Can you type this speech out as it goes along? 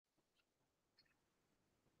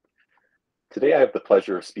Today I have the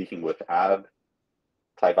pleasure of speaking with Ab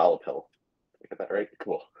Taivalapil. Did I get that right?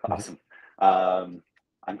 Cool. Mhm. Awesome.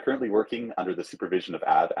 I'm currently working under the supervision of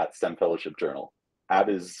Ab at STEM Fellowship Journal. Ab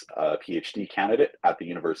is a PhD candidate at the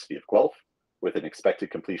University of Guelph with an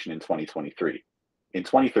expected completion in 2023. In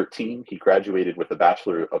 2013, he graduated with a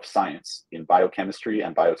Bachelor of Science in Biochemistry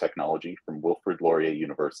and Biotechnology from Wilfrid Laurier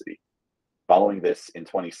University. Following this, in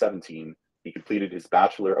 2017, he completed his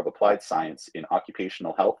Bachelor of Applied Science in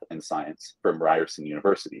Occupational Health and Science from Ryerson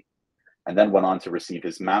University, and then went on to receive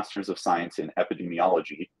his Master's of Science in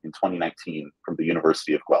Epidemiology in 2019 from the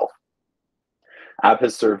University of Guelph. Ab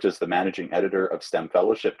has served as the managing editor of STEM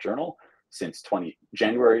Fellowship Journal since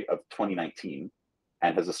January of 2019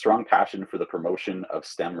 and has a strong passion for the promotion of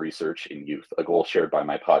STEM research in youth, a goal shared by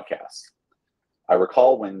my podcast. I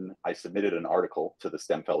recall when I submitted an article to the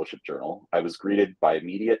STEM Fellowship Journal, I was greeted by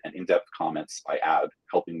immediate and in-depth comments by Ab,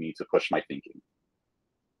 helping me to push my thinking.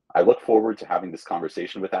 I look forward to having this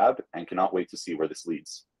conversation with Ab and cannot wait to see where this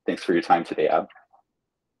leads. Thanks for your time today, Ab.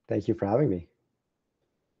 Thank you for having me.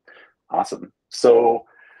 Awesome. So,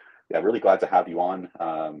 yeah, really glad to have you on.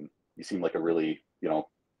 You seem like a really,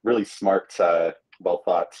 really smart, well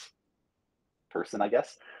thought person, I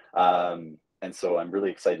guess. And so I'm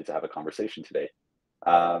really excited to have a conversation today.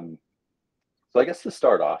 Um, so I guess to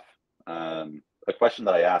start off, a question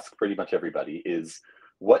that I ask pretty much everybody is,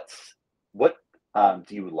 what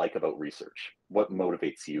do you like about research? What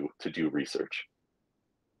motivates you to do research?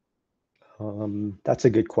 That's a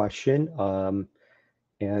good question.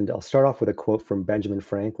 And I'll start off with a quote from Benjamin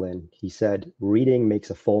Franklin. He said, "Reading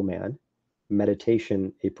makes a full man,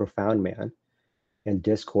 meditation a profound man, and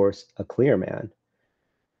discourse a clear man."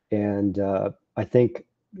 And I think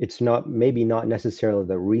it's not maybe not necessarily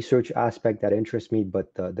the research aspect that interests me,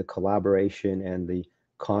 but the collaboration and the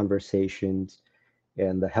conversations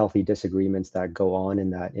and the healthy disagreements that go on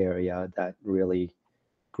in that area that really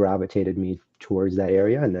gravitated me towards that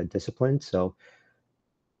area and that discipline. So,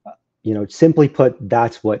 simply put,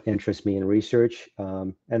 that's what interests me in research.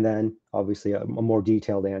 And then obviously a more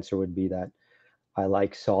detailed answer would be that I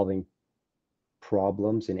like solving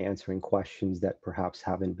problems and answering questions that perhaps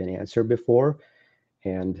haven't been answered before.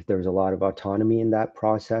 And there's a lot of autonomy in that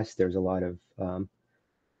process. There's a lot of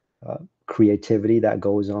uh, creativity that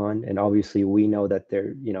goes on. And obviously, we know that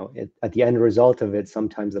at the end result of it,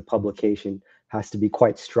 sometimes the publication has to be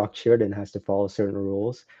quite structured and has to follow certain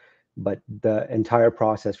rules. But the entire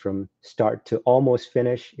process from start to almost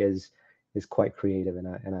finish is quite creative,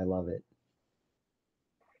 and I love it.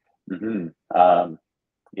 hmm Um,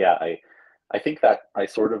 yeah, I think that I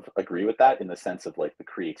sort of agree with that in the sense of like the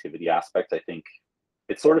creativity aspect. I think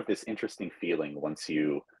it's sort of this interesting feeling once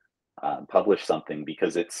you publish something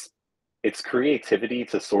because it's creativity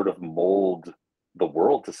to sort of mold the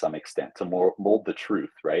world to some extent, to mold the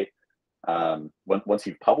truth, right? Once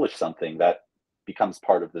you've published something, that becomes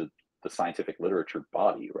part of the scientific literature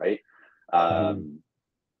body, right? Mhm. Um,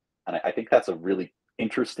 and I think that's a really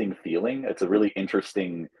interesting feeling. It's a really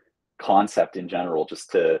interesting concept in general,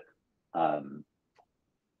 just um,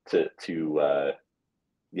 to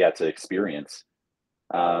yeah, to experience.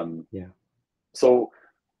 Um, Yeah. so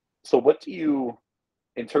so what do you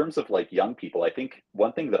in terms of like young people, I think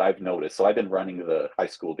one thing that I've noticed, so I've been running the high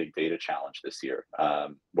school big data challenge this year,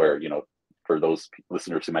 where, for those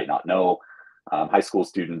listeners who might not know, high school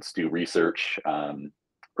students do research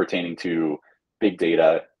pertaining to big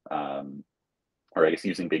data, or I guess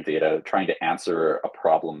using big data, trying to answer a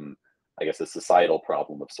problem, I guess a societal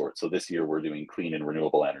problem of sorts. So this year we're doing clean and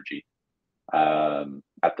renewable energy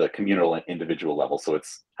at the communal and individual level. So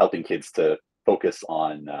it's helping kids to focus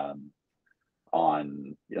on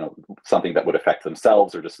something that would affect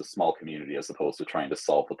themselves or just a small community as opposed to trying to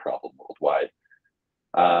solve the problem worldwide.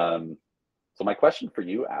 Um, so my question for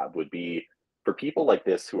you, Ab, would be for people like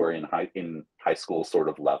this who are in high school sort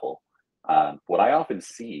of level. What I often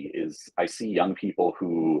see is I see young people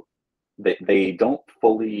who they don't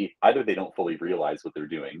fully either they don't fully realize what they're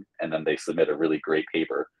doing and then they submit a really great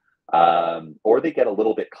paper, or they get a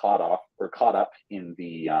little bit caught up in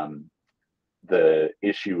the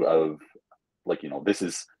issue of like this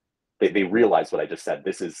is they realize what I just said.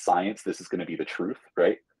 This is science. This is going to be the truth,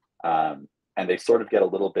 right? And they sort of get a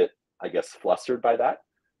little bit, I guess, flustered by that.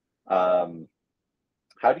 Um,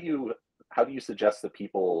 how do you how do you suggest that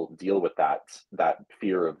people deal with that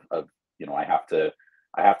fear of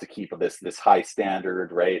I have to keep this high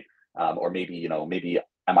standard, right? Or maybe maybe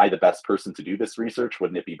am I the best person to do this research?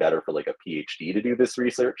 Wouldn't it be better for like a PhD to do this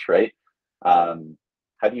research, right? Um,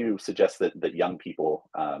 how do you suggest that young people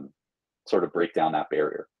sort of break down that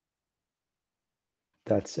barrier?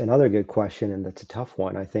 That's another good question, and that's a tough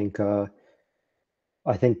one. I think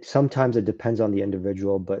I think sometimes it depends on the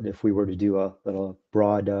individual, but if we were to do a little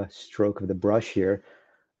broad stroke of the brush here,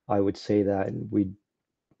 I would say that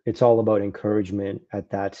it's all about encouragement at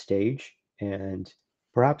that stage, and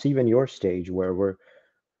perhaps even your stage where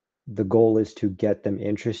the goal is to get them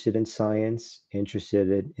interested in science,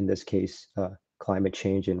 interested in this case, climate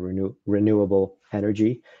change and renewable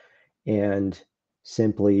energy, and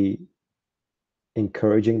simply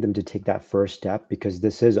encouraging them to take that first step, because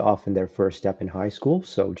this is often their first step in high school.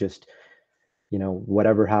 So just,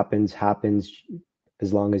 whatever happens.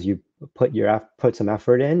 As long as you put some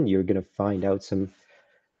effort in, you're going to find out some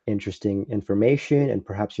interesting information, and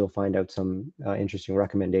perhaps you'll find out some interesting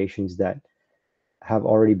recommendations that have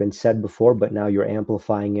already been said before, but now you're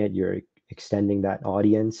amplifying it, you're extending that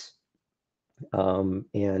audience,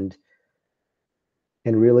 and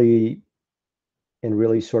and really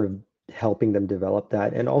sort of helping them develop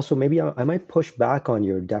that. And also maybe I might push back on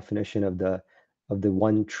your definition of the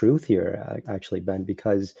one truth here, actually, Ben,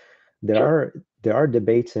 because there Sure. are there are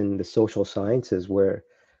debates in the social sciences where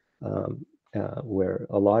a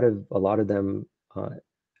lot of them,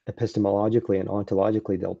 epistemologically and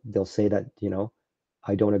ontologically, they'll say that,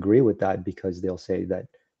 I don't agree with that, because they'll say that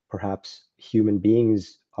perhaps human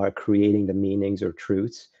beings are creating the meanings or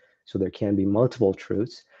truths, so there can be multiple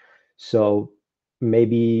truths. So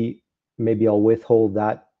maybe I'll withhold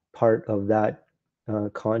that part of that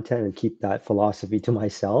content and keep that philosophy to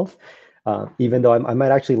myself, even though I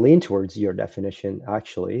might actually lean towards your definition,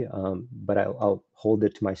 actually, but I'll hold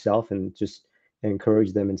it to myself and just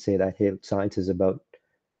encourage them and say that, hey, science is about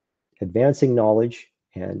advancing knowledge,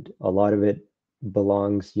 and a lot of it a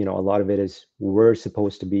lot of it is we're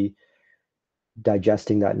supposed to be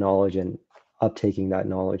digesting that knowledge and uptaking that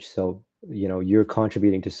knowledge. So, you're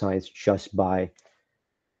contributing to science just by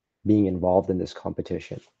being involved in this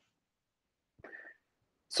competition.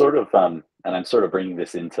 Sort of, and I'm sort of bringing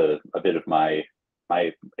this into a bit of my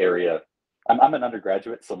area. I'm an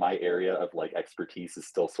undergraduate, so my area of like expertise is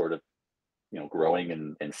still sort of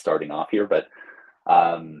growing and starting off here. But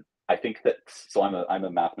I think that so I'm a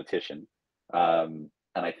mathematician, and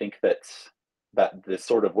I think that this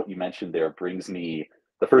sort of what you mentioned there brings me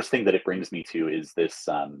the first thing that it brings me to is this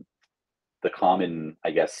the common,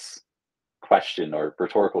 I guess, question or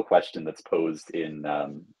rhetorical question that's posed in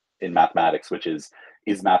mathematics, which is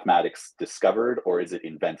mathematics discovered or is it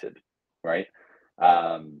invented, right?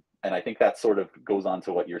 And I think that sort of goes on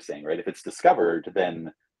to what you're saying, right? If it's discovered,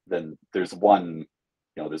 then there's one,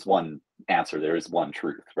 there's one answer, there is one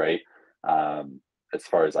truth, right? As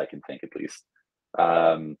far as I can think, at least.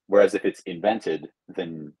 Whereas if it's invented,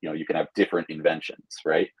 then you can have different inventions,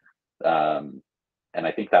 right? Um, and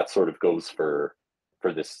I think that sort of goes for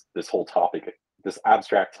this whole topic, this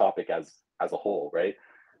abstract topic as a whole, right?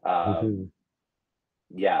 Hmm. Um,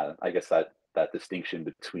 yeah, I guess that distinction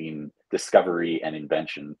between discovery and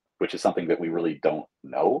invention, which is something that we really don't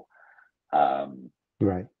know. Um,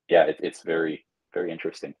 Right. yeah, it's very very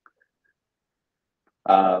interesting.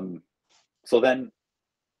 Um, so then,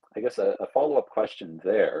 I guess a follow up question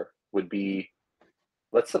there would be: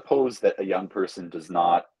 let's suppose that a young person does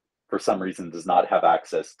not, for some reason, does not have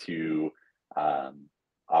access to um,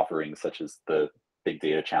 offerings such as the Big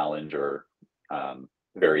Data Challenge or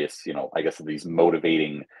various, I guess these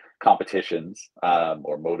motivating competitions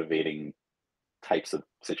or motivating types of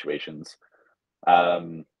situations.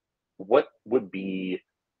 Um, what would be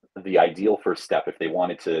the ideal first step if they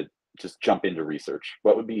wanted to just jump into research?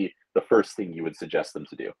 What would be the first thing you would suggest them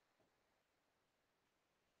to do?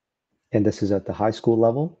 And this is at the high school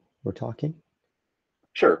level we're talking.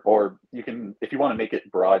 Sure. Or you can, if you want to make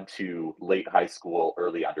it broad to late high school,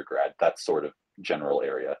 early undergrad, that's sort of general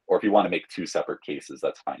area. Or if you want to make two separate cases,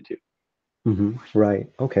 that's fine too. Right.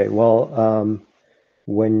 Okay. Well,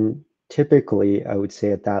 when typically I would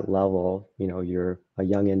say at that level, you're a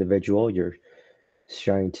young individual, you're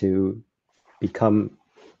trying to become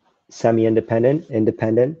semi-independent,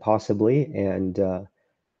 independent possibly, and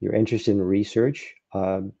you're interested in research.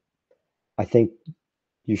 I think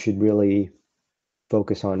you should really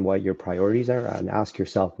focus on what your priorities are and ask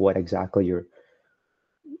yourself what exactly are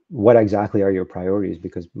your priorities,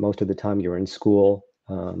 because most of the time you're in school,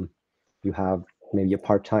 you have maybe a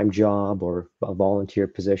part-time job or a volunteer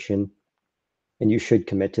position, and you should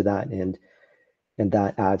commit to that, and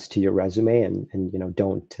that adds to your resume, and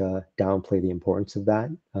don't downplay the importance of that.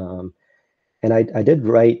 And I did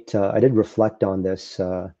reflect on this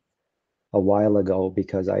a while ago,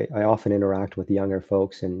 because I often interact with younger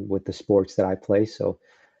folks and with the sports that I play. So,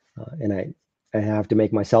 and I have to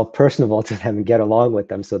make myself personable to them and get along with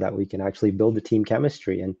them so that we can actually build the team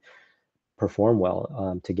chemistry and perform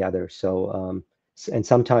well together. So, and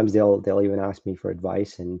sometimes they'll even ask me for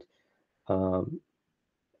advice. And um,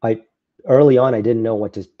 I early on I didn't know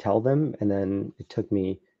what to tell them, and then it took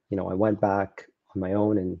me, I went back on my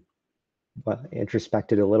own and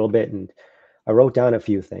introspected a little bit, and I wrote down a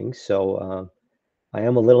few things. So I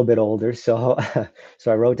am a little bit older, so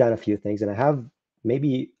so I wrote down a few things, and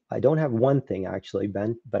I don't have one thing actually,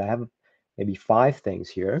 Ben, but I have maybe five things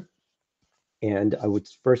here. And I would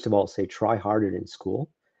first of all say try harder in school.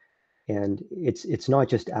 And it's not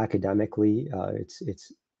just academically,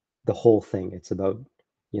 it's the whole thing. It's about,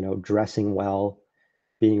 dressing well,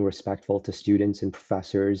 being respectful to students and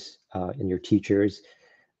professors, and your teachers,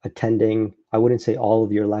 attending, I wouldn't say all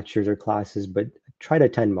of your lectures or classes, but try to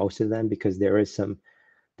attend most of them, because there is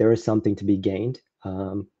something to be gained.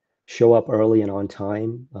 Show up early and on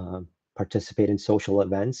time, participate in social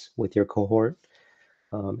events with your cohort,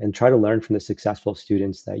 and try to learn from the successful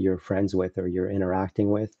students that you're friends with or you're interacting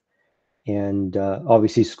with. And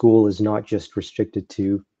obviously, school is not just restricted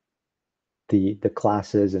to the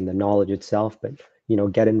classes and the knowledge itself, but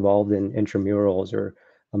get involved in intramurals or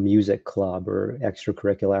a music club or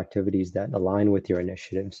extracurricular activities that align with your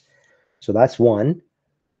initiatives. So that's one.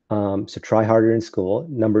 So try harder in school.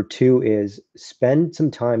 Number two is spend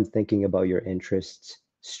some time thinking about your interests,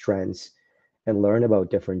 strengths, and learn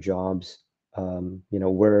about different jobs.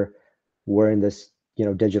 We're in this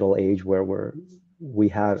digital age where we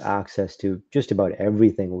have access to just about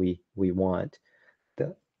everything we want.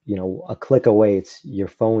 The, a click away, it's your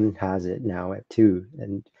phone has it now at two,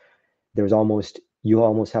 and you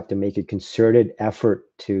almost have to make a concerted effort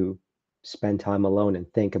to spend time alone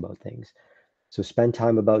and think about things. So spend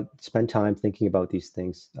time thinking about these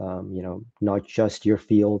things. Not just your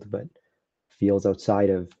field, but fields outside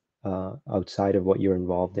of what you're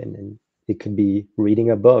involved in. And it could be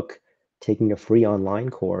reading a book, taking a free online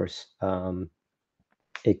course.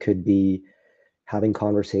 It could be having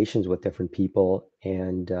conversations with different people,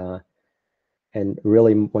 and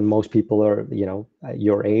really, when most people are, at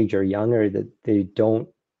your age or younger, that they don't,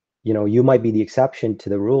 you might be the exception to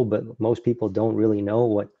the rule, but most people don't really know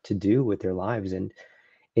what to do with their lives. And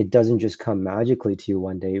it doesn't just come magically to you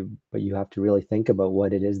one day, but you have to really think about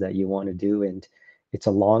what it is that you want to do. And it's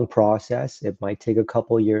a long process. It might take a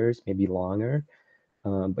couple years, maybe longer,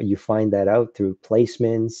 but you find that out through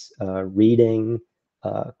placements, reading,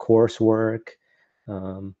 coursework,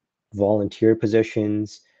 um, volunteer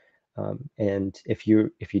positions. And if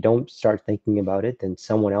you don't start thinking about it, then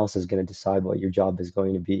someone else is going to decide what your job is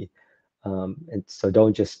going to be. And so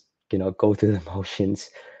don't just go through the motions.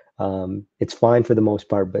 It's fine for the most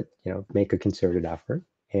part, but make a concerted effort.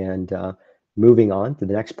 And moving on to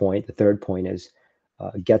the next point, the third point is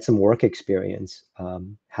get some work experience.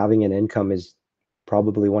 Having an income is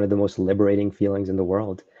probably one of the most liberating feelings in the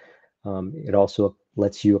world. It also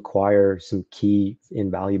lets you acquire some key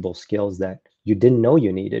invaluable skills that you didn't know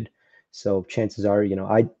you needed. So chances are,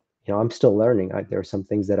 I'm still learning. There are some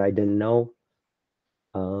things that I didn't know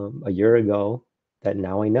a year ago that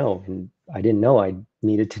now I know, and I didn't know I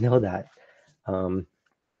needed to know that. Um,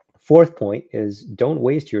 Fourth point is don't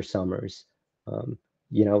waste your summers. Um,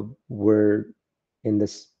 we're in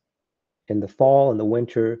this in the fall and the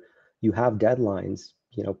winter. You have deadlines.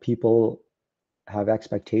 People have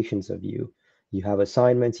expectations of you. You have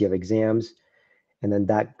assignments, you have exams, and then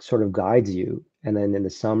that sort of guides you. And then in the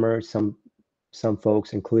summer, some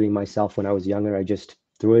folks, including myself when I was younger, I just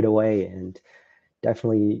threw it away. And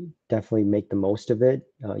definitely make the most of it.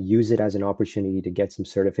 Use it as an opportunity to get some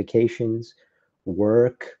certifications,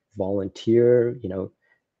 work, volunteer,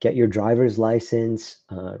 get your driver's license,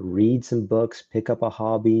 read some books, pick up a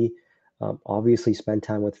hobby, obviously spend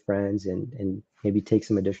time with friends, and maybe take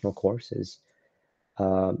some additional courses.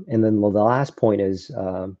 And then the last point is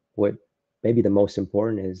what maybe the most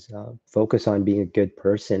important is focus on being a good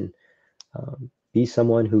person. Be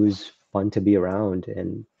someone who's fun to be around,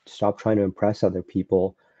 and stop trying to impress other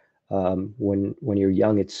people. When you're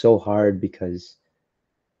young, it's so hard because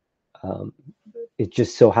um, it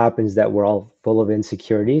just so happens that we're all full of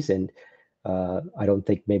insecurities, and I don't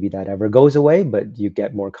think maybe that ever goes away, but you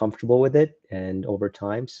get more comfortable with it and over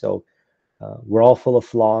time. So we're all full of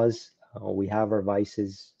flaws. We have our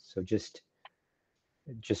vices. So just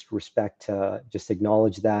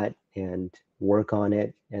acknowledge that and work on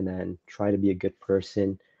it, and then try to be a good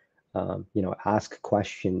person. Ask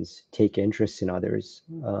questions, take interest in others,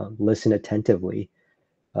 listen attentively,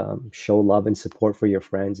 show love and support for your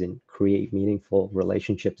friends, and create meaningful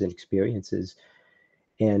relationships and experiences.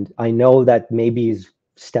 And I know that maybe is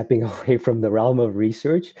stepping away from the realm of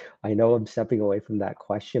research. I know I'm stepping away from that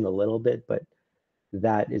question a little bit, but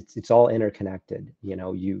that it's all interconnected.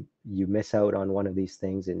 You miss out on one of these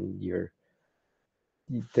things, and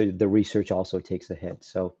the research also takes a hit.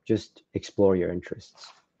 So just explore your interests.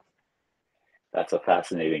 That's a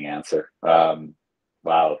fascinating answer.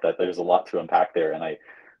 Wow, that there's a lot to unpack there, and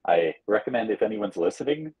I recommend if anyone's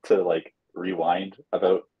listening to like rewind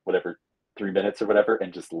about whatever 3 minutes or whatever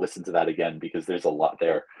and just listen to that again because there's a lot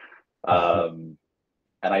there. Um,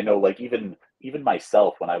 and I know like even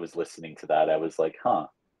myself when I was listening to that, I was like, huh,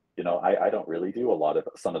 I don't really do a lot of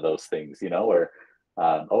some of those things, or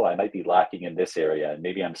oh, I might be lacking in this area and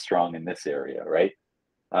maybe I'm strong in this area, right?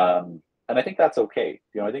 And I think that's okay.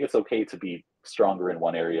 I think it's okay to be stronger in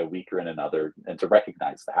one area, weaker in another, and to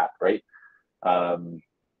recognize that, right? Um,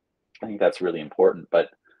 I think that's really important. But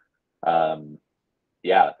um,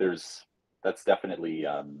 yeah, that's definitely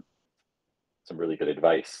some really good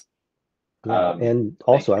advice. Yeah, and Thank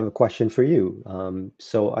also I you. have a question for you.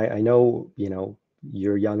 So I know,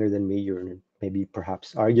 you're younger than me. You're maybe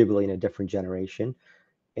perhaps arguably in a different generation,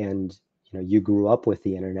 and you grew up with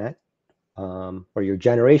the internet, or your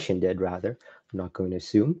generation did rather. I'm not going to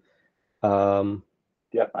assume. Um,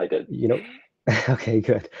 Yep, I did. you know, okay,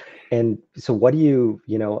 good. And so what do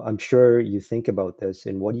I'm sure you think about this,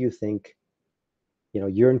 and what do you think,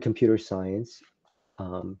 you're in computer science.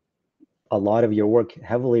 Um, a lot of your work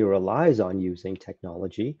heavily relies on using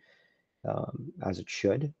technology, as it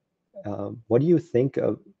should. What do you think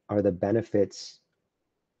are the benefits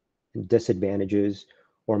and disadvantages,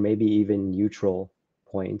 or maybe even neutral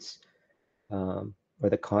points, or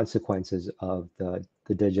the consequences of the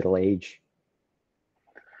digital age?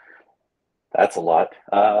 That's a lot.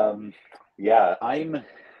 Yeah, I'm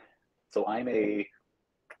a,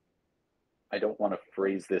 I don't want to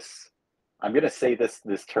phrase this. I'm going to say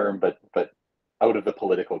this term, but out of the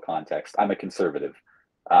political context, I'm a conservative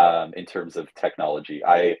in terms of technology.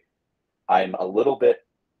 I'm a little bit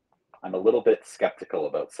skeptical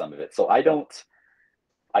about some of it. So I don't.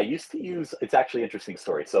 I used to use. It's actually an interesting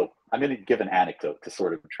story. So I'm going to give an anecdote to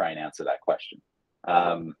sort of try and answer that question.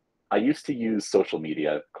 Um, I used to use social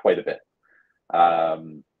media quite a bit,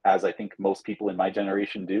 as I think most people in my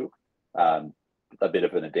generation do. Um, a bit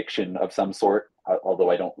of an addiction of some sort,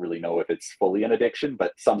 although I don't really know if it's fully an addiction,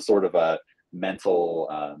 but some sort of a mental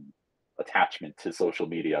attachment to social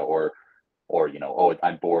media, or oh,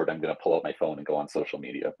 I'm bored, I'm going to pull out my phone and go on social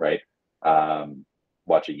media, right? Um,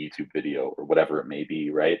 Watch a YouTube video or whatever it may be,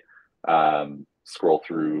 right? Scroll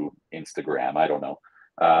through Instagram, I don't know.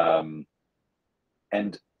 Um,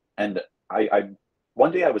 and and I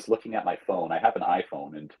one day I was looking at my phone. I have an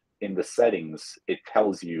iPhone, and in the settings, it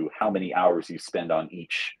tells you how many hours you spend on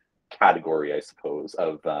each category, I suppose,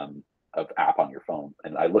 of app on your phone.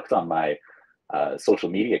 And I looked on my social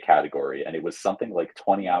media category, and it was something like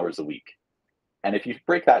 20 hours a week. And if you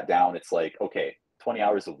break that down, it's like, okay, 20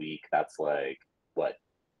 hours a week, that's like what,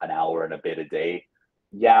 an hour and a bit a day.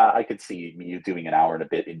 Yeah, I could see you doing an hour and a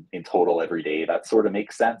bit in total every day. That sort of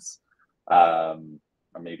makes sense. Um,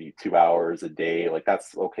 or maybe 2 hours a day. Like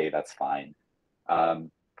that's okay, that's fine.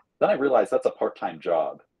 Um, then I realized that's a part-time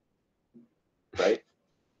job, right?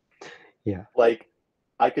 Yeah. Like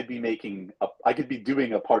I could be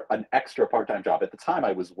doing an extra part-time job. At the time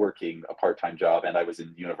I was working a part-time job and I was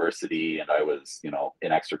in university and I was, in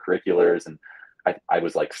extracurriculars, and I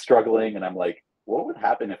was like struggling, and I'm like, what would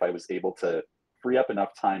happen if I was able to free up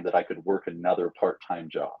enough time that I could work another part-time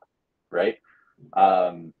job, right?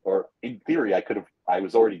 Or in theory, I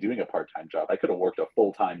was already doing a part-time job. I could have worked a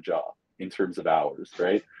full-time job in terms of hours,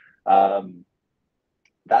 right? Um,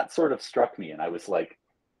 that sort of struck me, and I was like,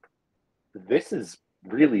 this is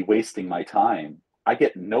really wasting my time. I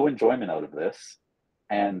get no enjoyment out of this.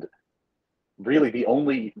 And really, the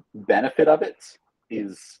only benefit of it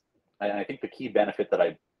is, and I think the key benefit that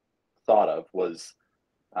I thought of was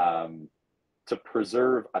um, to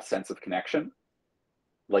preserve a sense of connection.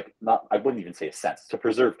 Like, not, I wouldn't even say a sense, to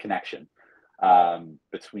preserve connection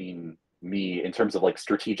between me in terms of like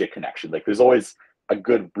strategic connection. Like, there's always a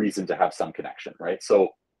good reason to have some connection, right? So,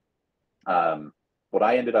 um, what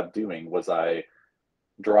I ended up doing was I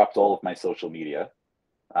dropped all of my social media,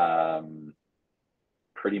 um,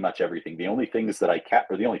 pretty much everything. The only things that I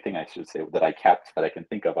kept, or the only thing I should say that I kept that I can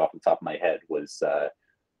think of off the top of my head was,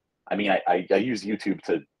 I mean, I use YouTube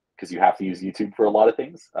because you have to use YouTube for a lot of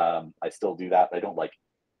things. I still do that. I don't like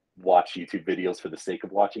watch YouTube videos for the sake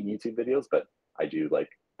of watching YouTube videos, but I do like,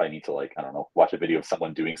 if I need to, like, I don't know, watch a video of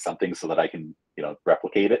someone doing something so that I can,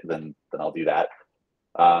 replicate it, then I'll do that.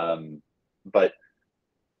 Um, but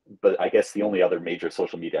I guess the only other major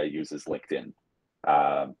social media I use is LinkedIn,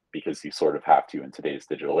 because you sort of have to in today's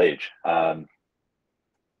digital age.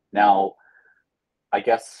 Now, I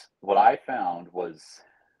guess what I found was,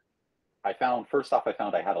 first off, I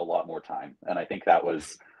found I had a lot more time, and I think that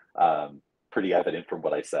was, um, pretty evident from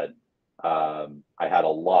what I said. I had a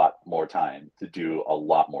lot more time to do a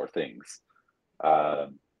lot more things,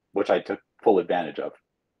 which I took full advantage of.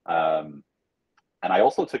 And I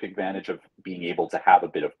also took advantage of being able to have a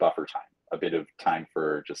bit of buffer time, a bit of time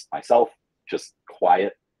for just myself, just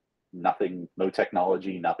quiet, nothing, no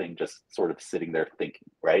technology, nothing, just sort of sitting there thinking,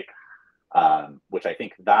 right? Which I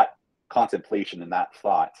think that contemplation and that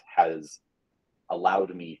thought has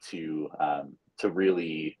allowed me to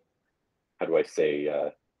really, how do I say,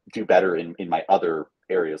 do better in my other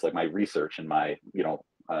areas, like my research and my,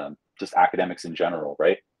 just academics in general,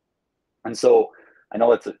 right? And so I know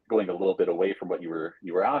that's going a little bit away from what you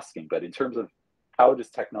were asking, but in terms of how does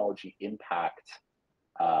technology impact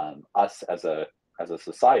us as a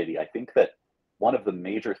society, I think that one of the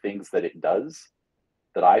major things that it does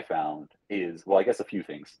that I found is, well, I guess a few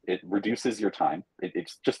things. It reduces your time.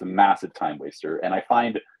 It's just a massive time waster. And I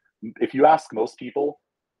find if you ask most people,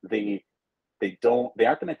 they aren't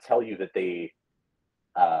going to tell you that they,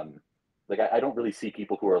 like, I don't really see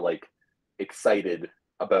people who are like excited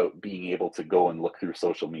about being able to go and look through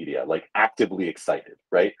social media, like actively excited,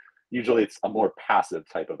 right? Usually it's a more passive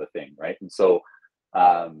type of a thing, right? And so,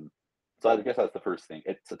 so I guess that's the first thing.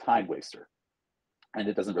 It's a time waster, and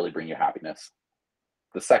it doesn't really bring you happiness.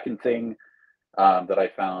 The second thing that I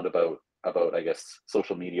found about I guess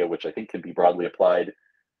social media, which I think can be broadly applied,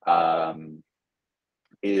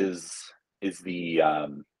 is the how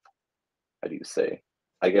do you say?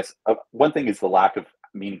 I guess one thing is the lack of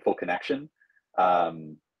meaningful connection.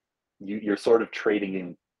 You're sort of trading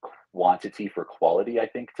in quantity for quality, I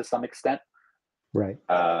think, to some extent. Right.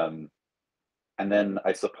 And then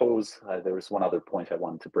I suppose there was one other point I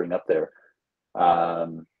wanted to bring up there.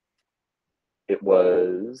 It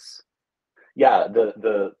was, yeah,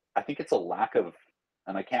 I think it's a lack of,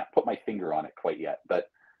 and I can't put my finger on it quite yet, but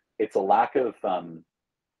it's a lack of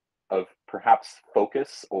perhaps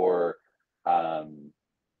focus or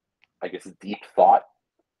I guess deep thought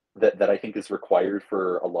that I think is required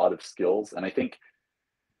for a lot of skills. And I think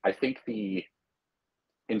the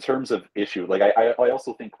in terms of issue, like I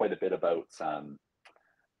also think quite a bit about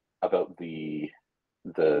the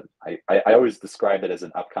I always describe it as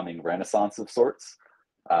an upcoming renaissance of sorts,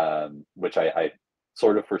 which I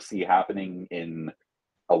sort of foresee happening in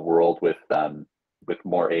a world with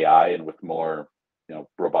more AI and with more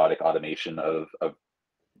robotic automation of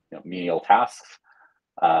menial tasks.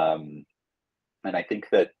 And I think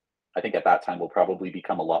at that time we'll probably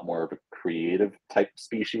become a lot more of a creative type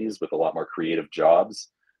species with a lot more creative jobs.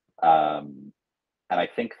 And I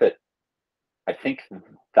think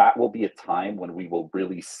that will be a time when we will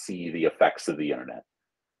really see the effects of the internet,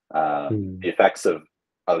 the effects of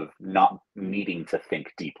not needing to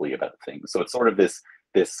think deeply about things. So it's sort of this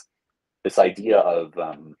idea of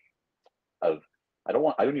I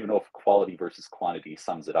don't even know if quality versus quantity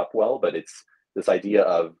sums it up well, but it's this idea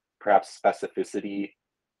of perhaps specificity,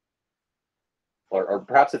 or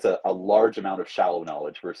perhaps it's a large amount of shallow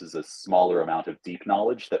knowledge versus a smaller amount of deep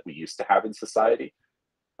knowledge that we used to have in society.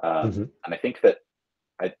 And I think that's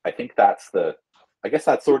I guess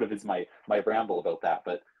that sort of is my ramble about that.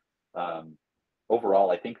 But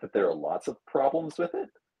overall, I think that there are lots of problems with it.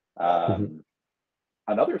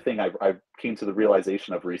 Another thing I came to the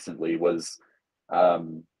realization of recently was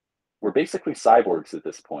we're basically cyborgs at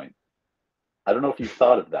this point. I don't know if you've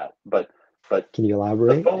thought of that, but Can you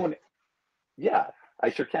elaborate? The phone, yeah, I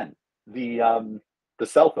sure can. The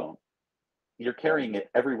cell phone, you're carrying it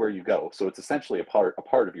everywhere you go, so it's essentially a part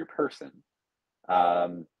of your person.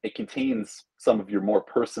 It contains some of your more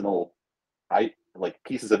personal, like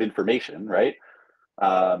pieces of information, right?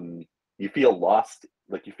 You feel lost,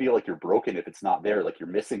 like you feel like you're broken if it's not there, like you're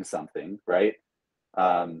missing something, right?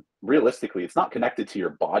 Realistically, it's not connected to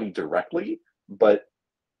your body directly, but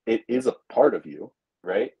it is a part of you,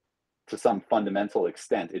 right? To some fundamental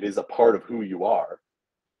extent, it is a part of who you are.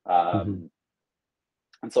 And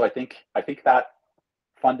so I think that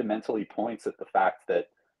fundamentally points at the fact that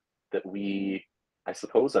we, I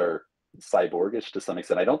suppose, are cyborgish to some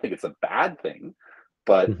extent. I don't think it's a bad thing,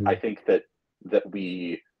 but I think that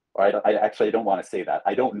we, or I actually I don't want to say that.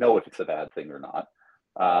 I don't know if it's a bad thing or not.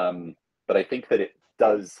 But I think that it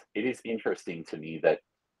is interesting to me that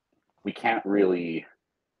we can't really,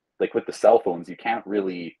 like with the cell phones, you can't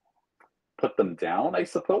really put them down, I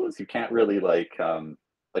suppose. You can't really like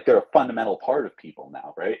they're a fundamental part of people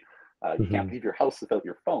now, right? You can't leave your house without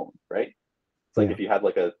your phone, right? It's like if you had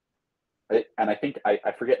like and I think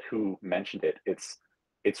I forget who mentioned it.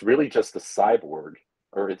 It's really just a cyborg,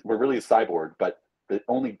 or we're really a cyborg, but the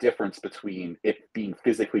only difference between it being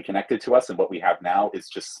physically connected to us and what we have now is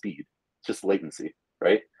just speed, just latency,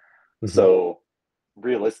 right? So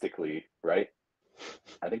realistically, right?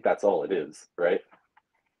 I think that's all it is, right?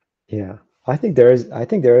 Yeah. I think there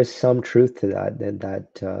is some truth to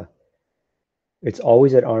that, it's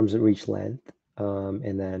always at arm's reach length.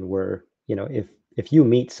 And then if you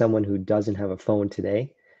meet someone who doesn't have a phone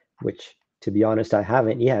today, which to be honest, I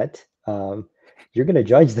haven't yet, you're going to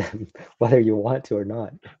judge them whether you want to or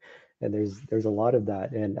not. And there's a lot of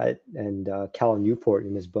that. And Cal Newport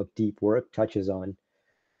in his book Deep Work touches on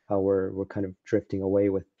how we're kind of drifting away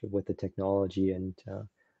with the technology. And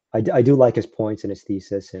I do like his points and his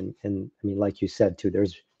thesis. And I mean, like you said too,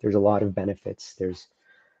 there's a lot of benefits. There's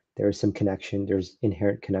some connection, there's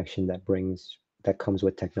inherent connection that comes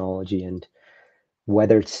with technology. And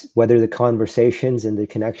whether the conversations and the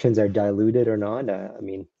connections are diluted or not, I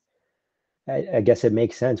mean, I guess it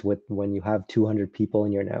makes sense with when you have 200 people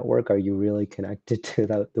in your network. Are you really connected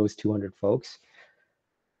to those 200 folks?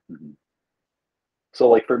 Mhm. So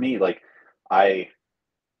like for me, like I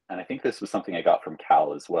and I think this was something I got from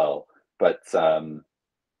Cal as well, but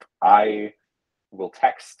I will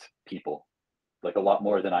text people like a lot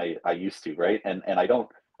more than I used to, right? And I don't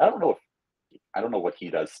know if I don't know what he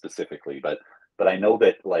does specifically, but I know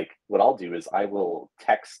that like what I'll do is I will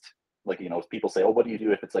text, like, you know, if people say, "Oh, what do you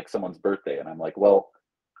do if it's like someone's birthday?" And I'm like, "Well,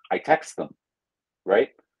 I text them," right?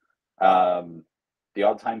 Um, the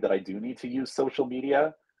odd time that I do need to use social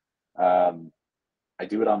media, um, I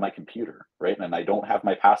do it on my computer, right? And I don't have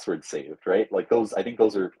my password saved, right? Like those, I think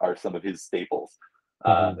those are some of his staples,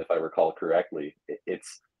 Hmm. if I recall correctly.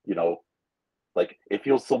 It's, you know, like it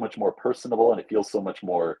feels so much more personable and it feels so much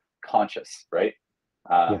more conscious, right?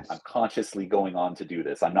 I'm Yes. consciously going on to do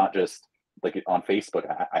this. I'm not just like on Facebook.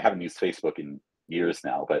 I haven't used Facebook in years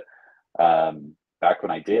now, but back when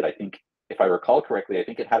I did, I think if I recall correctly, I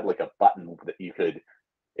think it had like a button that you could,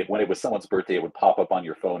 if when it was someone's birthday, it would pop up on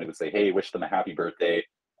your phone. It would say, "Hey, wish them a happy birthday."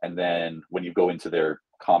 And then when you go into their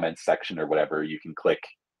comments section or whatever, you can click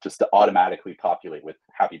just to automatically populate with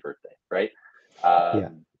 "Happy birthday," right? Yeah.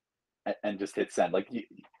 Um, and just hit send. Like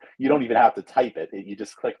you don't even have to type it. You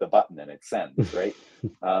just click the button and it sends, right?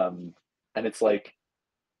 Um, and it's like,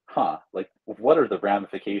 huh, like what are the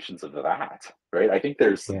ramifications of that, right? I think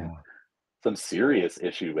there's Yeah. some serious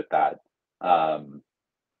issue with that, um,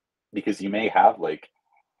 because you may have like,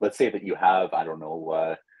 let's say that you have, I don't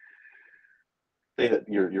know, say that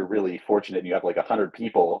you're really fortunate and you have like 100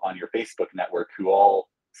 people on your Facebook network who all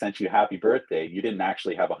sent you happy birthday. You didn't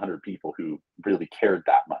actually have 100 people who really cared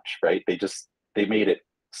that much, right? They made it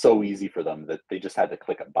so easy for them that they just had to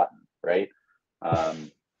click a button, right? Um,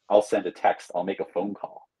 I'll send a text, I'll make a phone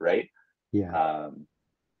call, right? Yeah. Um,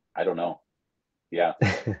 I don't know. Yeah.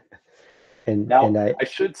 And Now I I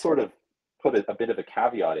should sort of put a bit of a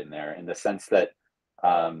caveat in there in the sense that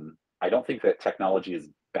I don't think that technology is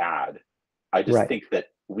bad. I just right. think that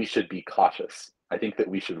we should be cautious. I think that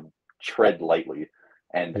we should tread lightly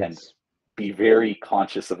and Yes. be very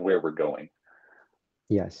conscious of where we're going.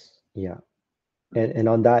 Yes. Yeah. And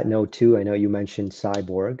on that note too, I know you mentioned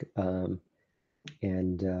cyborg, and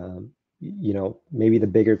maybe the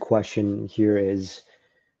bigger question here is,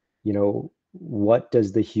 what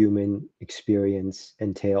does the human experience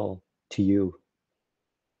entail to you?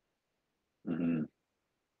 Mhm.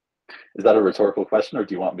 Is that a rhetorical question, or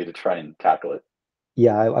do you want me to try and tackle it?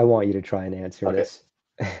 Yeah, I want you to try and answer Okay. this.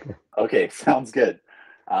 Okay. Sounds good.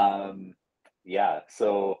 Um, yeah.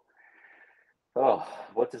 So, oh,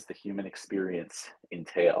 what does the human experience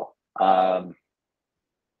entail?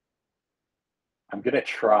 I'm gonna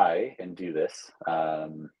try and do this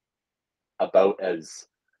about as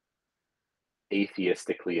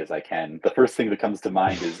atheistically as I can. The first thing that comes to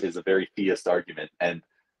mind is a very theist argument, and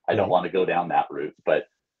I don't Right. want to go down that route. But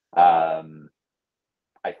um,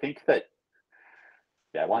 I think that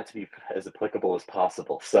yeah, I want it to be as applicable as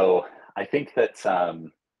possible. So I think that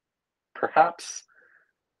perhaps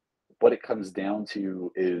what it comes down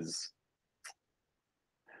to is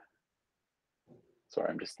sorry,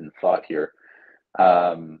 I'm just in thought here.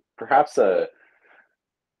 Perhaps I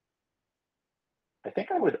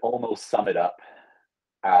think I would almost sum it up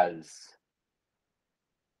as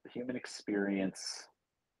the human experience.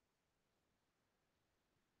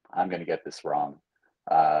 I'm going to get this wrong,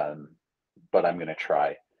 um, but I'm going to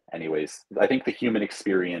try. Anyways, I think the human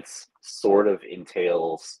experience sort of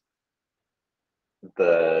entails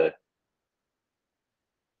the,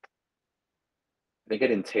 I think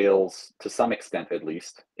it entails, to some extent at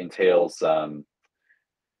least, entails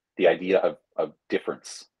the idea of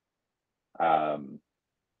difference. Um,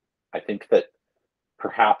 I think that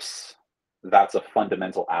perhaps that's a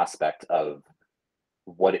fundamental aspect of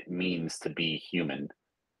what it means to be human.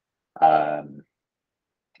 Um,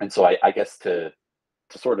 and so I guess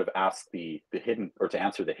to sort of ask the hidden, or to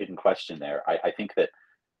answer the hidden question there, I think that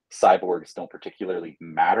cyborgs don't particularly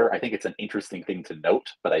matter. I think it's an interesting thing to note,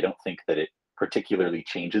 but I don't think that it particularly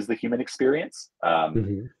changes the human experience.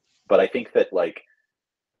 Hmm. But I think that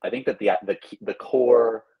the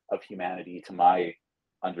core of humanity, to my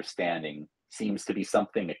understanding, seems to be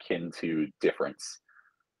something akin to difference.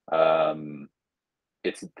 Um,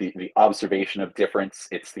 it's the observation of difference.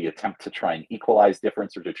 It's the attempt to try and equalize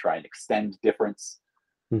difference, or to try and extend difference.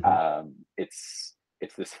 Hmm. It's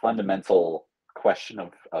this fundamental question um,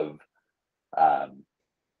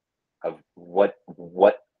 of what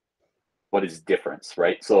is difference,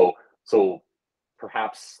 right? So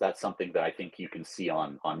perhaps that's something that I think you can see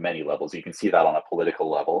on many levels. You can see that on a political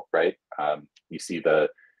level, right? You see the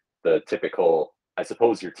typical, I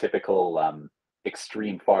suppose, your typical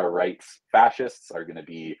extreme far right fascists are going to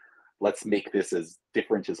be, let's make this as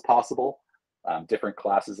different as possible, different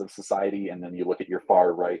classes of society. And then you look at your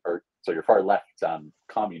far right, or so your far left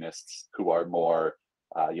communists, who are more,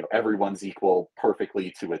 everyone's equal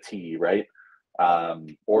perfectly to a T, right?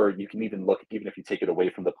 Or you can even look, even if you take it away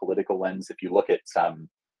from the political lens, if you look at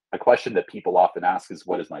a question that people often ask is,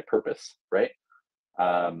 what is my purpose, right?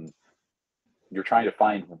 Um, you're trying to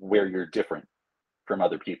find where you're different from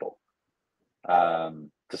other people,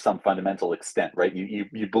 to some fundamental extent, right?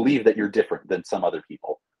 You believe that you're different than some other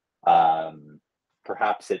people. Um,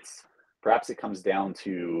 perhaps it comes down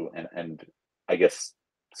to, and I guess,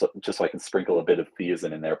 so just so I can sprinkle a bit of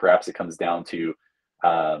theism in there, perhaps it comes down to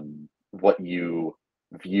what you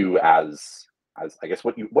view as I guess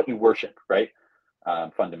what you worship, right?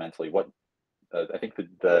 Fundamentally, what I think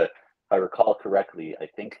the if I recall correctly, I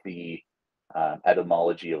think the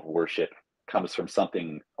etymology of worship comes from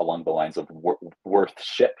something along the lines of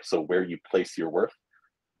worthship. So where you place your worth,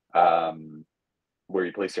 um, where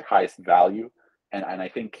you place your highest value, and I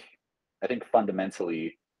think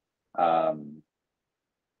fundamentally, um,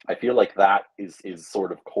 I feel like that is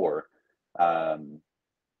sort of core. Um,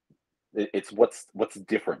 it's what's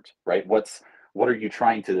different, right? What are you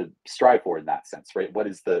trying to strive for in that sense, right? What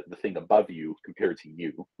is the thing above you compared to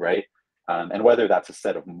you, right? And whether that's a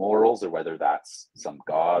set of morals, or whether that's some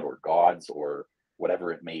god or gods, or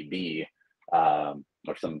whatever it may be, or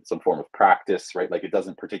some form of practice, right? Like, it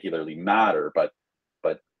doesn't particularly matter, but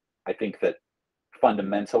I think that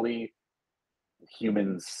fundamentally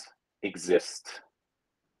humans exist,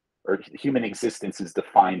 or human existence is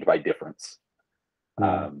defined by difference,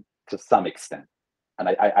 Mm. to some extent. And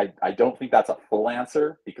I don't think that's a full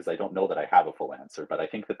answer, because I don't know that I have a full answer, but I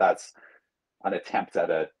think that that's an attempt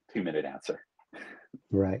at a 2-minute answer.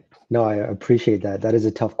 Right. No, I appreciate that. That is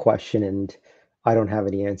a tough question, and I don't have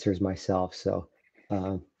any answers myself. So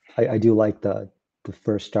I do like the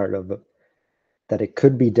first start of that it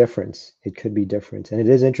could be different. It could be different, and it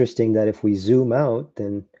is interesting that if we zoom out,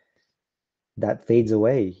 then that fades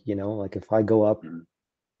away. Like if I go up Mhm.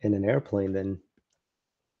 in an airplane, then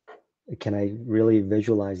can I really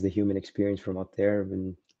visualize the human experience from up there?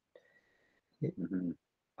 And it, Mhm.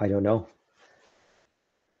 I don't know.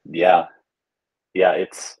 Yeah, yeah,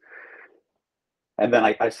 and then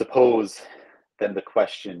I suppose, then the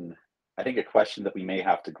question, I think a question that we may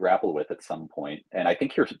have to grapple with at some point, and I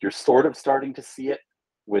think you're sort of starting to see it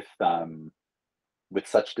with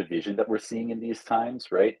such division that we're seeing in these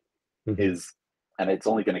times, right? Hmm. Is, and it's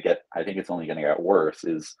only going to get, I think it's only going to get worse,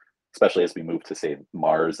 is especially as we move to, say,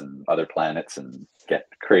 Mars and other planets and get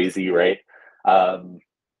crazy, right? Um,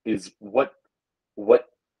 is what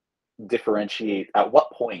differentiate, at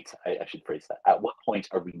what point, I should phrase that, at what point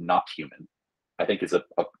are we not human? I think is a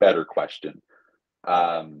better question.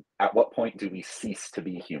 At what point do we cease to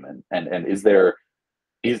be human? And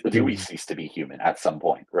do we Hmm. cease to be human at some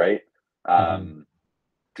point, right? Hmm. Um,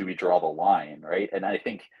 do we draw the line, right? And I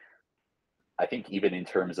think even in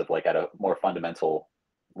terms of, like, at a more fundamental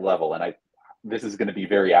level, and this is going to be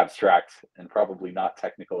very abstract and probably not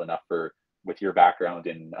technical enough for, with your background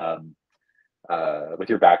in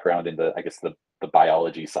the, I guess, the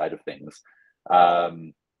biology side of things,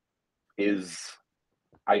 um, is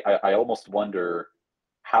I almost wonder,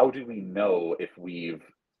 how do we know if we've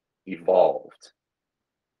evolved,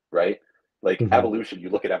 right? Like Hmm. evolution, you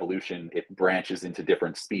look at evolution, it branches into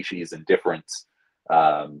different species and different,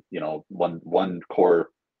 one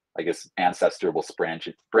core, I guess, ancestor will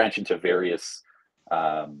branch into various,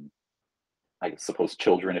 um, I suppose,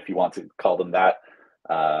 children, if you want to call them that,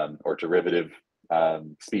 or derivative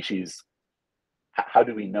species. How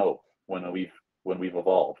do we know when we've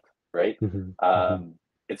evolved, right? Hmm. Hmm. Um,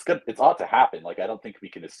 it's good. It's ought to happen. Like, I don't think we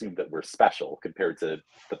can assume that we're special compared to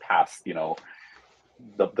the past,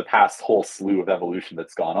 the past whole slew of evolution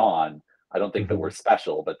that's gone on. I don't think that we're Hmm.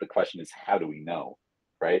 special, but the question is, how do we know?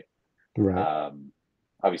 right? Right. Um,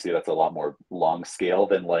 Obviously, that's a lot more long scale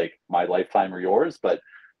than like my lifetime or yours, but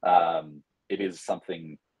it is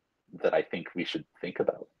something that I think we should think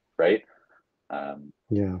about, right? Um,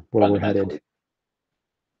 Yeah. Where we're headed. Fundamentally,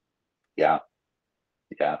 yeah,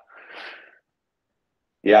 yeah,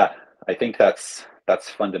 yeah. I think that's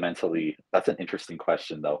fundamentally that's an interesting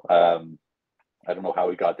question, though. I don't know how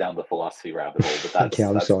we got down the philosophy rabbit hole, but Okay,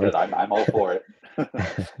 I'm that's sorry. good. I'm all for it.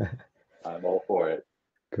 I'm all for it.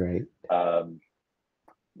 Great. Um,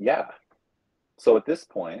 yeah. So at this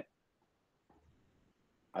point,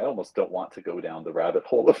 I almost don't want to go down the rabbit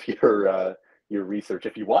hole of your research.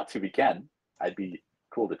 If you want to, we can. I'd be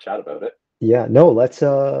cool to chat about it. Yeah, no, let's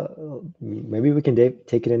maybe we can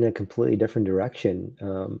take it in a completely different direction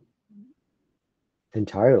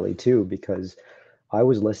entirely too, because I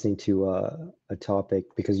was listening to a topic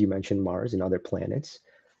because you mentioned Mars and other planets.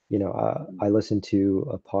 Mm, I listened to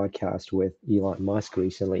a podcast with Elon Musk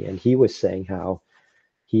recently, and he was saying how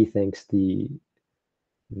he thinks the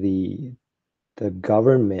the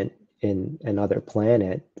government in another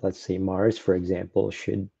planet, let's say Mars, for example,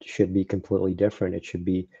 should be completely different. It should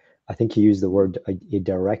be, I think he used the mm, word a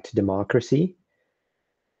direct democracy,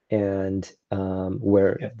 and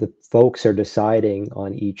where yeah. the folks are deciding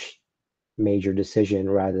on each major decision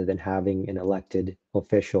rather than having an elected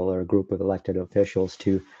official or a group of elected officials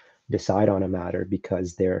to decide on a matter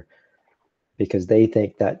because they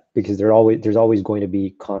think that because there's always going to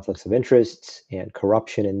be conflicts of interests and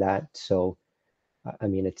corruption in that. So I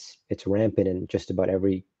mean, it's rampant in just about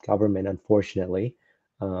every government, unfortunately.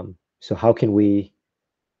 So how can we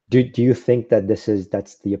do you think that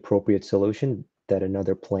that's the appropriate solution, that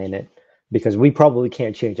another planet, because we probably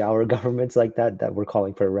can't change our governments like that we're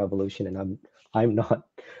calling for a revolution, and I'm not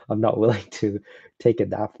I'm not willing to take it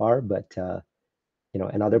that far, but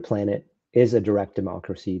another planet is a direct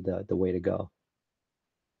democracy the way to go.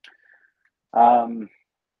 Um,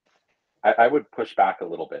 I would push back a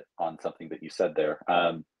little bit on something that you said there.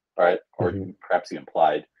 All right, or Hmm. perhaps you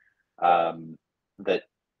implied that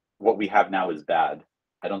what we have now is bad.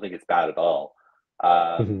 I don't think it's bad at all.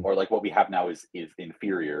 Hmm. Or like what we have now is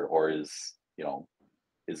inferior or is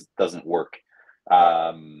is doesn't work.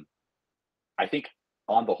 Um, I think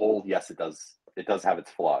on the whole, yes, it does have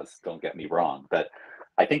its flaws. Don't get me wrong, but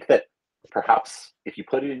I think that perhaps if you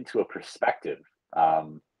put it into a perspective,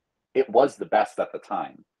 um, it was the best at the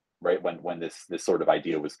time, right? When this sort of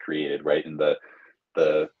idea was created, right? In the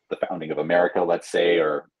founding of America, let's say,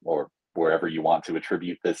 or wherever you want to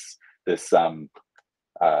attribute this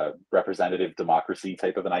representative democracy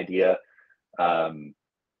type of an idea. Um,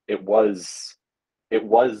 it was it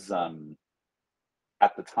was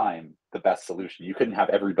at the time the best solution. You couldn't have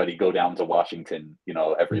everybody go down to Washington,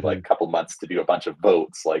 every Hmm. like couple months to do a bunch of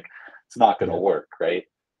votes. Like it's not going to Yeah. work, right?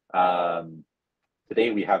 Um,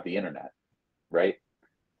 Today we have the internet, right?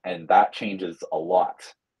 And that changes a lot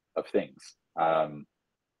of things.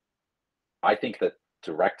 I think that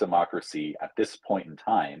direct democracy at this point in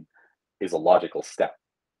time is a logical step.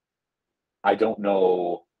 I don't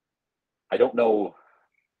know. I don't know.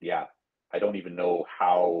 Yeah, I don't even know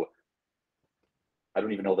how. I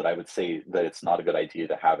don't even know that I would say that it's not a good idea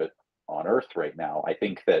to have it on Earth right now. I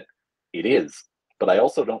think that it is, but I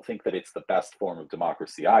also don't think that it's the best form of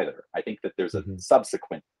democracy either. I think that there's a Hmm.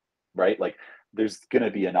 subsequent, right? Like there's going to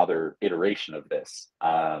be another iteration of this.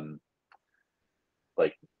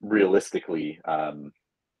 Like realistically,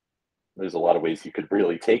 there's a lot of ways you could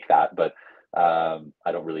really take that, but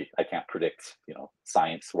I can't predict,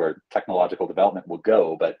 science where technological development will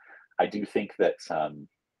go. But I do think that,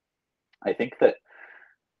 I think that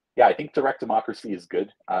yeah, I think direct democracy is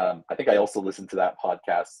good. I think I also listened to that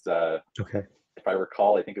podcast. Okay. If I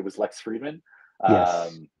recall, I think it was Lex Friedman. Yes.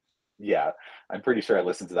 Um, yeah, I'm pretty sure I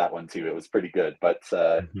listened to that one too. It was pretty good. But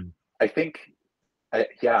Hmm. I think,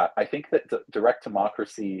 yeah, I think that direct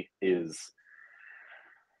democracy is.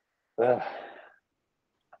 Uh,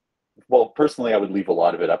 well, personally, I would leave a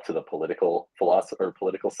lot of it up to the political philosopher or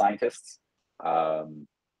political scientists. Um,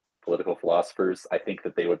 Political philosophers, I think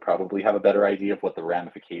that they would probably have a better idea of what the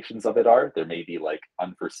ramifications of it are. There may be like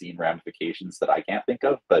unforeseen ramifications that I can't think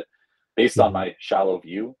of, but based on Hmm. my shallow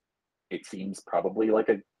view, it seems probably like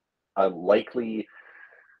a likely,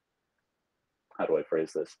 how do I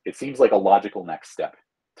phrase this? It seems like a logical next step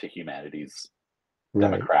to humanity's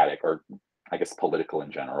Right. democratic or I guess political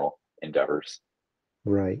in general endeavors.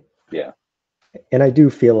 Right. Yeah. And I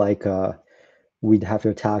do feel like we'd have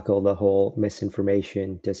to tackle the whole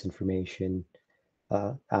misinformation, disinformation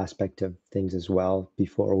aspect of things as well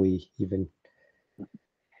before we even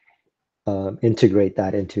integrate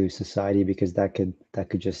that into society, because that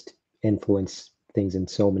could just influence things in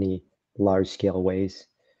so many large scale ways.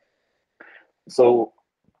 So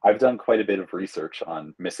I've done quite a bit of research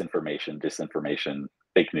on misinformation, disinformation,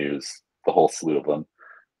 fake news, the whole slew of them.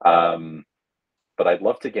 Um, but I'd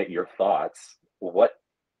love to get your thoughts.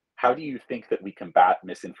 How do you think that we combat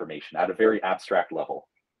misinformation at a very abstract level?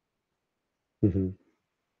 Hmm.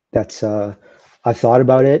 That's I've thought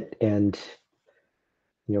about it, and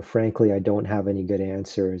frankly, I don't have any good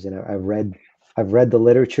answers. And I've read the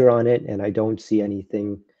literature on it, and I don't see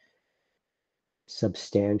anything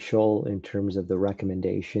substantial in terms of the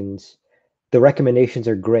recommendations. The recommendations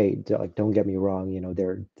are great. Like, don't get me wrong.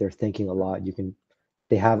 They're thinking a lot.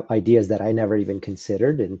 They have ideas that I never even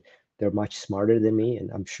considered, and they're much smarter than me.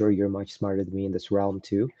 And I'm sure you're much smarter than me in this realm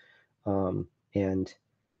too. And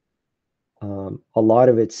a lot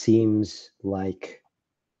of it seems like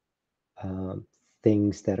um,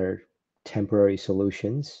 things that are temporary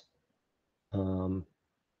solutions. Um,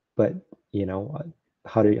 but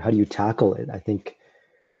how do you tackle it? I think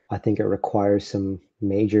it requires some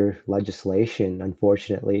major legislation,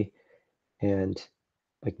 unfortunately, and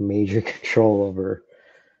like major control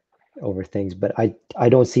over things. But I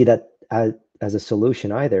don't see that as a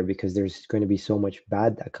solution either, because there's going to be so much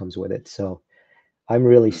bad that comes with it. So I'm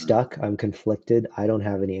really Mhm. stuck. I'm conflicted. I don't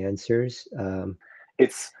have any answers.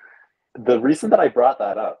 It's the reason that I brought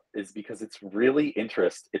that up is because it's really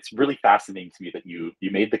fascinating to me that you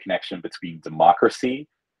made the connection between democracy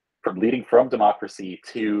from leading from democracy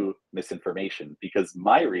to misinformation, because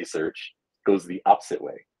my research goes the opposite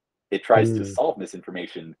way. It tries to Mm, solve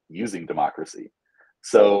misinformation using democracy.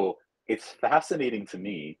 So it's fascinating to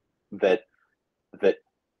me that that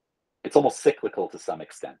it's almost cyclical to some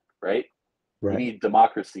extent, right? You right. need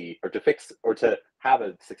democracy, or to fix or to have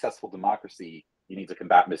a successful democracy, you need to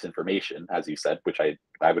combat misinformation, as you said, which I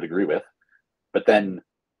would agree with. But then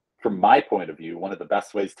from my point of view, one of the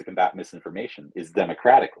best ways to combat misinformation is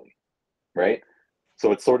democratically, right?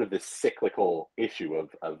 So it's sort of this cyclical issue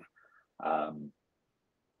of um,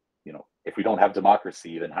 if we don't have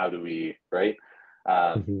democracy, then how do we, right?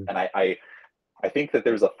 Hmm. And I think that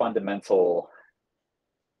there's a fundamental.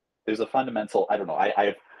 I don't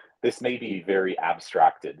know. This may be very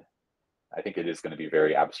abstracted. I think it is going to be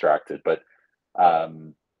very abstracted, but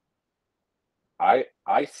um, I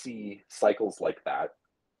see cycles like that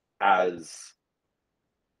as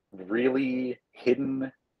really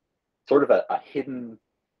hidden, sort of a hidden,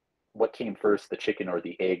 what came first, the chicken or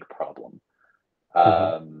the egg problem. Hmm.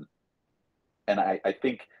 Um, and I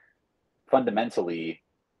think fundamentally,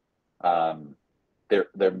 um,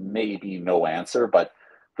 there may be no answer, but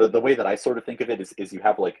the way that I sort of think of it is you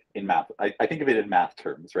have, like, in math. I think of it in math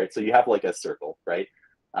terms, right? So you have like a circle, right?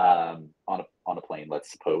 On a plane, let's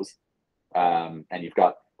suppose, and you've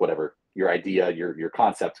got whatever your idea, your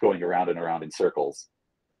concept going around and around in circles.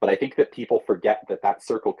 But I think that people forget that that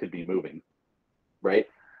circle could be moving, right?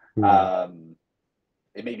 Mm, Um,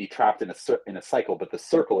 it may be trapped in a cycle, but the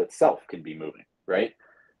circle itself can be moving, right?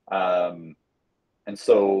 Um, and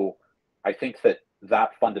so I think that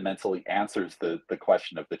that fundamentally answers the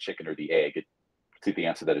question of the chicken or the egg, to the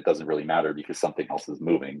answer that it doesn't really matter because something else is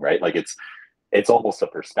moving, right? Like it's almost a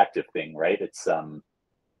perspective thing, right?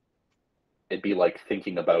 It'd be like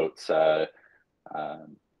thinking about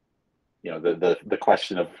um, the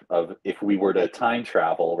question of if we were to time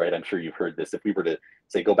travel, right? I'm sure you've heard this. If we were to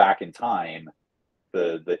say go back in time,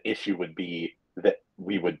 the issue would be that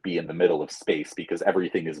we would be in the middle of space because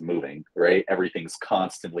everything is moving, right? Everything's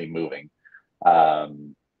constantly moving.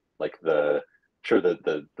 Um, like the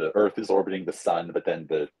Earth is orbiting the sun, but then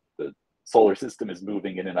the solar system is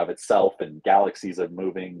moving in and of itself, and galaxies are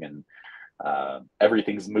moving, and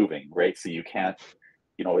everything's moving, right? So you can't,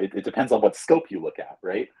 it depends on what scope you look at,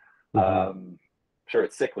 right? hmm. Um, sure,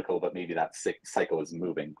 it's cyclical, but maybe that cycle is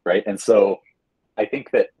moving, right? And so I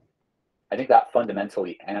think that I think that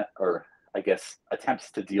fundamentally, or I guess,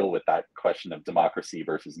 attempts to deal with that question of democracy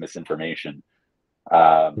versus misinformation.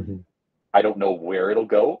 Um, Hmm. I don't know where it'll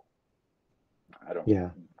go. I don't,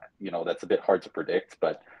 Yeah. that's a bit hard to predict,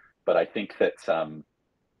 but I think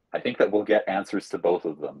that we'll get answers to both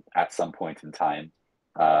of them at some point in time,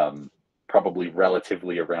 um, probably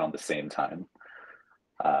relatively around the same time.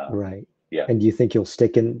 Um, Right. yeah, And do you think you'll stay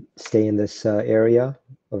in this area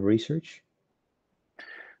of research?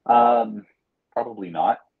 um, probably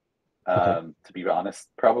not. Okay. To be honest,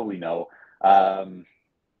 probably no. Um,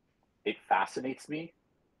 it fascinates me.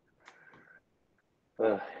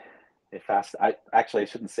 Uh, I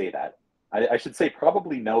shouldn't say that. I should say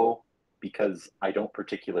probably no, because I don't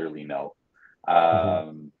particularly know. Hmm.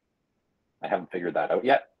 Um, I haven't figured that out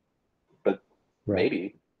yet, but Right.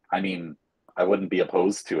 maybe. I mean, I wouldn't be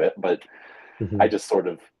opposed to it, but I Hmm. just sort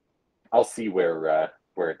of I'll see where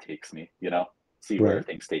it takes me. see where Right.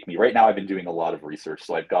 things take me. Right now, I've been doing a lot of research,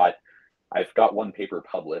 so I've got one paper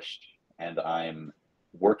published, and I'm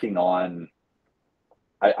working on.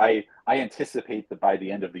 I anticipate that by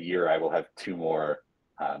the end of the year, I will have two more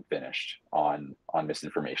finished on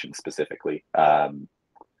misinformation specifically.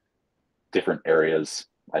 Different areas.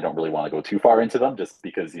 I don't really want to go too far into them, just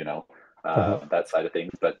because Uh-huh. that side of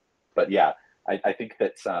things. But yeah, I think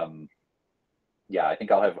that yeah, I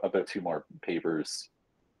think I'll have about two more papers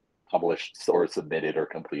published or submitted or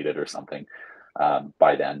completed or something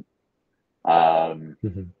by then. Um,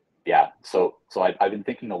 Hmm. yeah, so I've been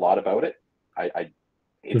thinking a lot about it. I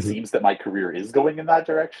it Hmm. seems that my career is going in that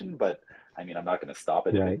direction, but I mean, I'm not going to stop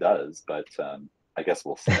it if it Right. does. But I guess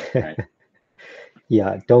we'll see, right?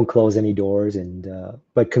 Yeah, don't close any doors. And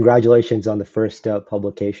but congratulations on the first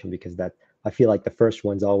publication, because that, I feel like the first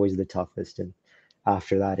one's always the toughest, and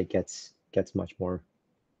after that it gets much more,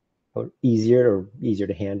 or easier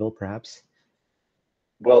to handle, perhaps.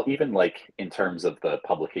 Well, even like in terms of the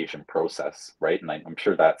publication process, right? And I'm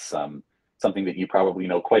sure that's something that you probably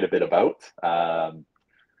know quite a bit about.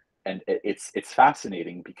 And it's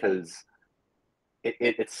fascinating because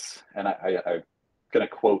it's and I'm going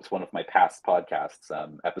to quote one of my past podcasts,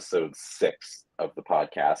 episode 6 of the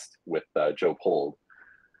podcast with Joe Pold.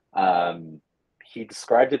 Um, he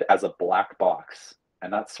described it as a black box,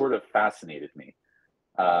 and that sort of fascinated me,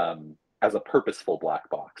 as a purposeful black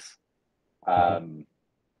box, Hmm. um,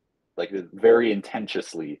 like very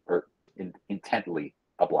intently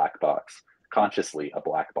a black box, consciously a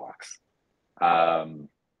black box, um,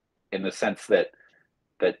 in the sense that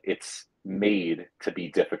it's made to be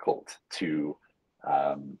difficult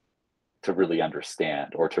um, to really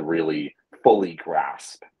understand or to really fully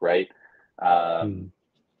grasp, right? Um, Mm.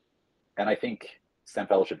 and I think STEM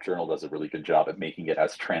Fellowship Journal does a really good job at making it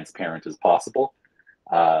as transparent as possible.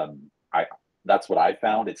 I That's what I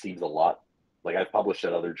found. It seems a lot like I've published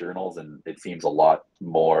at other journals, and it seems a lot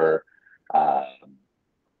more. Um,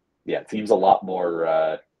 yeah, it seems a lot more.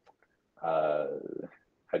 Uh,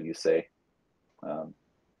 how do you say? Um,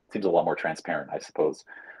 Seems a lot more transparent, I suppose,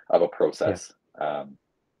 of a Yeah. process.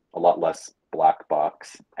 A lot less black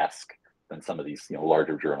box esque than some of these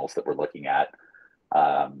larger journals that we're looking at.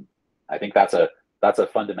 Um, I think that's a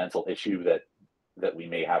fundamental issue that we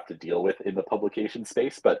may have to deal with in the publication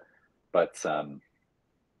space. But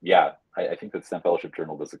yeah, I think that STEM Fellowship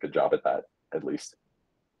Journal does a good job at that, at least.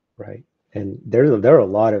 Right. And there are a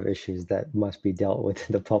lot of issues that must be dealt with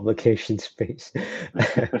in the publication space,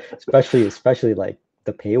 especially like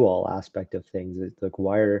the paywall aspect of things. It's like,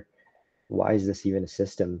 why is this even a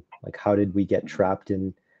system? Like, how did we get Mhm. trapped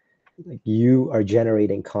in, like, you are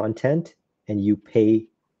generating content and you pay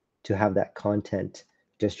to have that content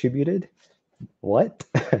distributed? What?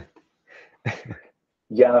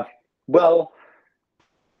 Yeah. Well,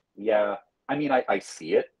 yeah. I mean, I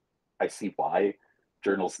see it. I see why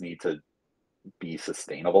journals need to be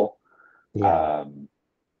sustainable. Yeah. Um,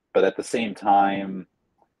 but at the same time,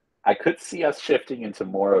 I could see us shifting into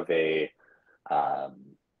more of a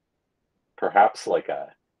um, perhaps like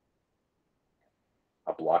a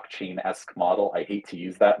blockchain-esque model. I hate to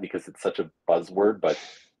use that because it's such a buzzword, but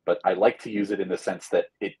I like to use it in the sense that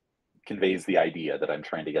it conveys the idea that I'm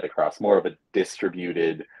trying to get across. More of a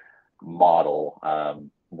distributed model,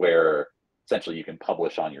 where essentially you can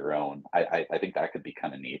publish on your own. I think that could be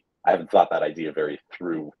kind of neat. I haven't thought that idea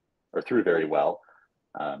through very well.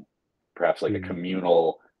 Um, Perhaps like Mm. a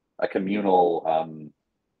communal,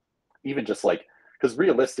 even just like, because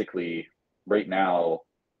realistically, right now,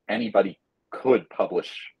 anybody could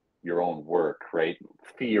publish your own work, right?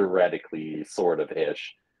 Theoretically, sort of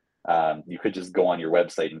ish. You could just go on your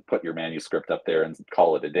website and put your manuscript up there and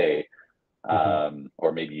call it a day. Mhm.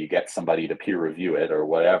 Or maybe you get somebody to peer review it or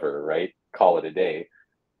whatever, right? Call it a day.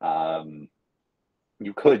 Um,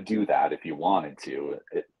 you could do that if you wanted to.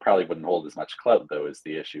 It probably wouldn't hold as much clout, though, is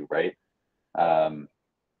the issue, right? Um,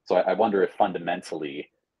 so I wonder if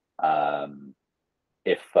fundamentally, um,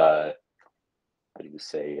 if how do you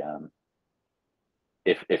say,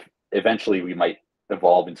 if eventually we might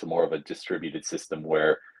evolve into more of a distributed system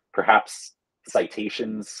where perhaps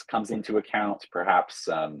citations comes into account, perhaps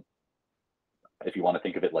if you want to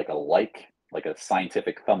think of it like a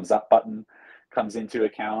scientific thumbs up button comes into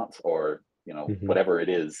account, or Mhm. whatever it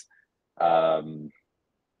is, um,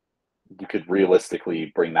 you could realistically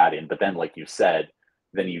bring that in. But then, like you said,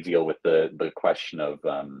 then you deal with the question of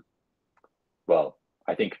well,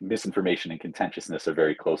 I think misinformation and contentiousness are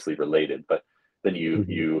very closely related, but then Mhm.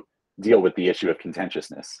 you deal with the issue of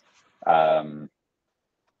contentiousness. Um,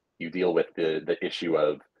 you deal with the issue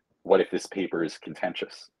of what if this paper is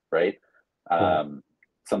contentious, right? Right. Um,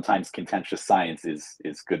 sometimes contentious science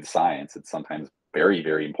is good science. It's sometimes very,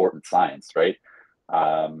 very important science, right?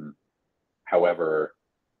 Um, However,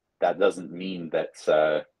 that doesn't mean that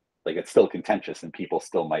like it's still contentious and people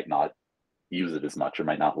still might not use it as much or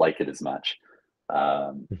might not like it as much.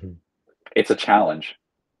 Um, Hmm. it's a challenge.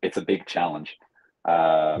 It's a big challenge.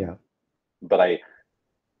 Yeah. Um, but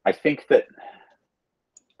I think that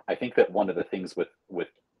I think that one of the things with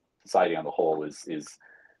society on the whole is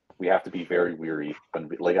we have to be very weary when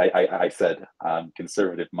we, like I said,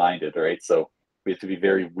 conservative minded, right? So we have to be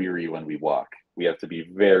very weary when we walk. We have to be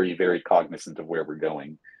very, very cognizant of where we're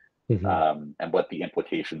going, Hmm. and what the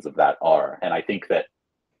implications of that are. And I think that,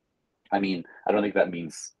 I mean, I don't think that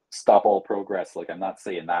means stop all progress. Like, I'm not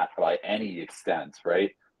saying that by any extent,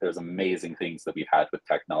 right? There's amazing things that we've had with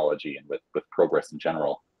technology and with progress in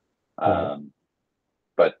general. Right. Um,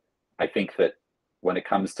 but I think that when it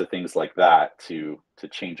comes to things like that, to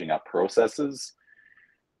changing up processes,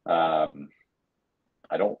 um,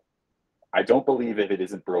 I don't I don't believe if it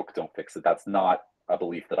isn't broke, don't fix it. That's not a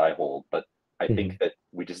belief that I hold, but I think Hmm. that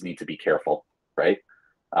we just need to be careful, right?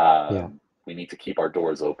 Yeah. We need to keep our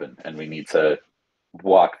doors open, and we need to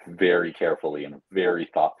walk very carefully and very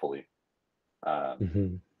thoughtfully. Um,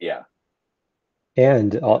 Hmm. yeah,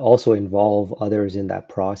 And also involve others in that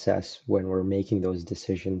process when we're making those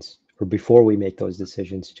decisions, or before we make those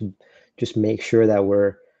decisions, to just make sure that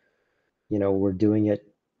we're doing it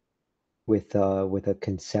with a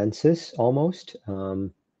consensus almost.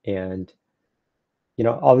 And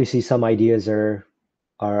obviously some ideas are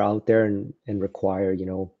out there and require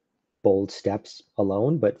bold steps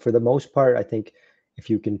alone, but for the most part, I think if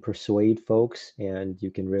you can persuade folks and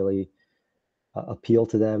you can really appeal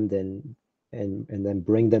to them, then and then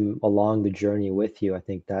bring them along the journey with you, I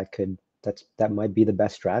think that might be the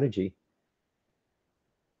best strategy.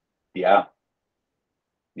 yeah,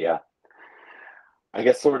 yeah. I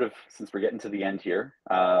guess sort of since we're getting to the end here,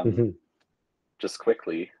 Hmm. just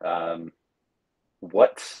quickly,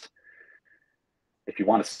 what if you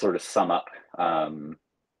want to sort of sum up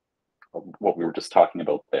what we were just talking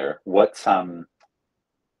about there? What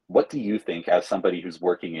do you think, as somebody who's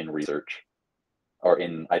working in research or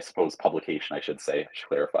in, I suppose, publication, I should say, I should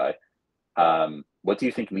clarify, what do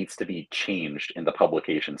you think needs to be changed in the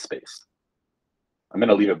publication space? I'm going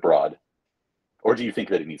to leave it broad. Or do you think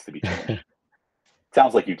that it needs to be changed?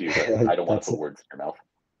 Sounds like you do, but I don't want to That's put words in your mouth.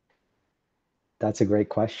 that's a great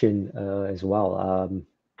question as well.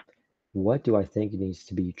 What do I think needs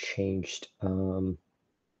to be changed? Hmm.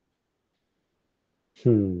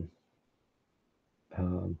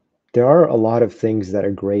 Um, there are a lot of things that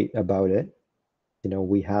are great about it.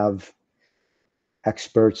 We have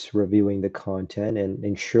experts reviewing the content and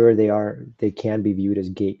ensure they can be viewed as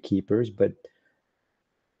gatekeepers, but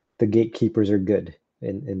the gatekeepers are good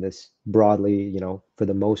in this broadly, for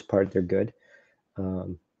the most part, they're good.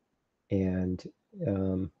 Um, and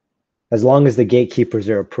um, as long as the gatekeepers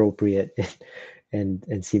are appropriate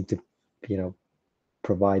and seem to, you know,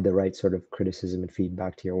 provide the right sort of criticism and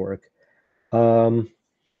feedback to your work. Um,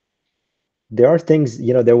 there are things,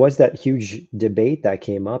 there was that huge debate that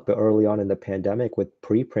came up early on in the pandemic with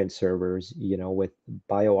preprint servers, with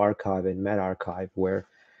bioRxiv and medRxiv, where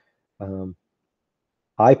um,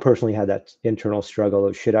 I personally had that internal struggle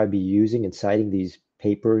of should I be using and citing these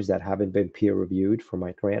papers that haven't been peer reviewed for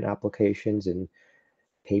my grant applications and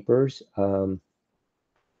papers.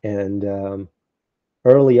 And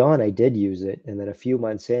early on, I did use it. And then a few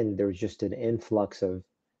months in, there was just an influx of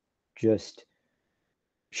just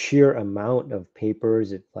sheer amount of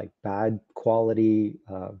papers, it like bad quality,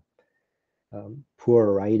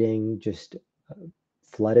 poor writing, just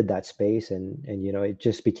flooded that space. And it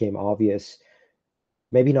just became obvious,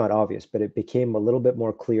 maybe not obvious, but it became a little bit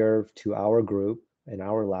more clear to our group and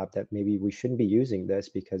our lab that maybe we shouldn't be using this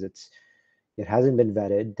because it hasn't been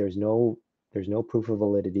vetted. There's no proof of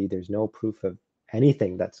validity. There's no proof of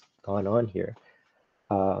anything that's gone on here.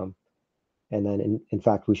 Um, and then in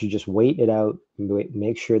fact, we should just wait it out,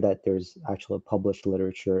 make sure that there's actual published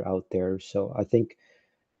literature out there. So I think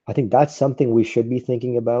that's something we should be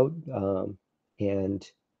thinking about. And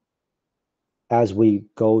as we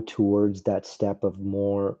go towards that step of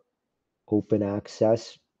more open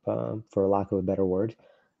access, for lack of a better word,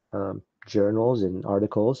 journals and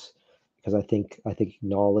articles, because I think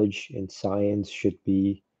knowledge and science should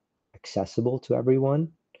be accessible to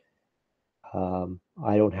everyone.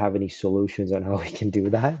 I don't have any solutions on how we can do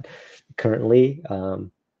that currently.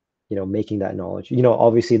 Making that knowledge.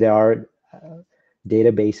 Obviously there are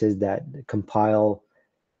databases that compile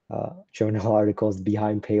journal articles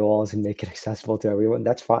behind paywalls and make it accessible to everyone.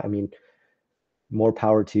 That's fine. I mean, more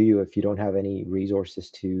power to you. If you don't have any resources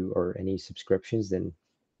to or any subscriptions, then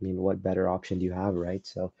I mean, what better option do you have, right?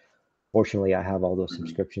 So fortunately, I have all those Mhm.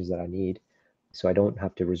 subscriptions that I need, so I don't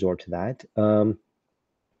have to resort to that.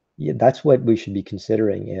 Yeah, that's what we should be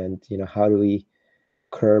considering. And, how do we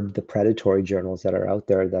curb the predatory journals that are out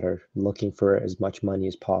there that are looking for as much money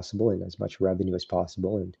as possible and as much revenue as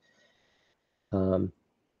possible, and um,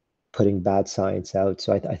 putting bad science out.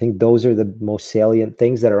 So I think those are the most salient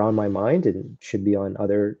things that are on my mind and should be on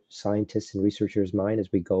other scientists and researchers' mind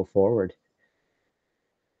as we go forward.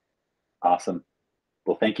 Awesome.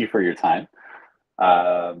 Well, thank you for your time.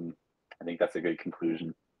 Um, I think that's a good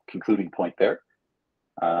concluding point there.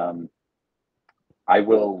 Um, I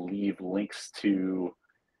will leave links to.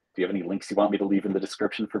 Do you have any links you want me to leave in the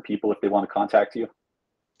description for people if they want to contact you?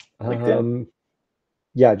 LinkedIn? Um,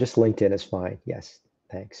 yeah, just LinkedIn is fine. Yes,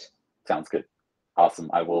 thanks. Sounds good. Awesome.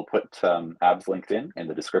 I will put Ab's LinkedIn in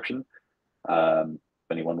the description. If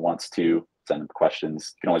anyone wants to send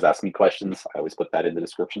questions, you can always ask me questions. I always put that in the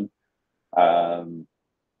description.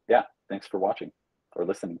 Yeah, thanks for watching or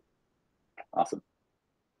listening. Awesome.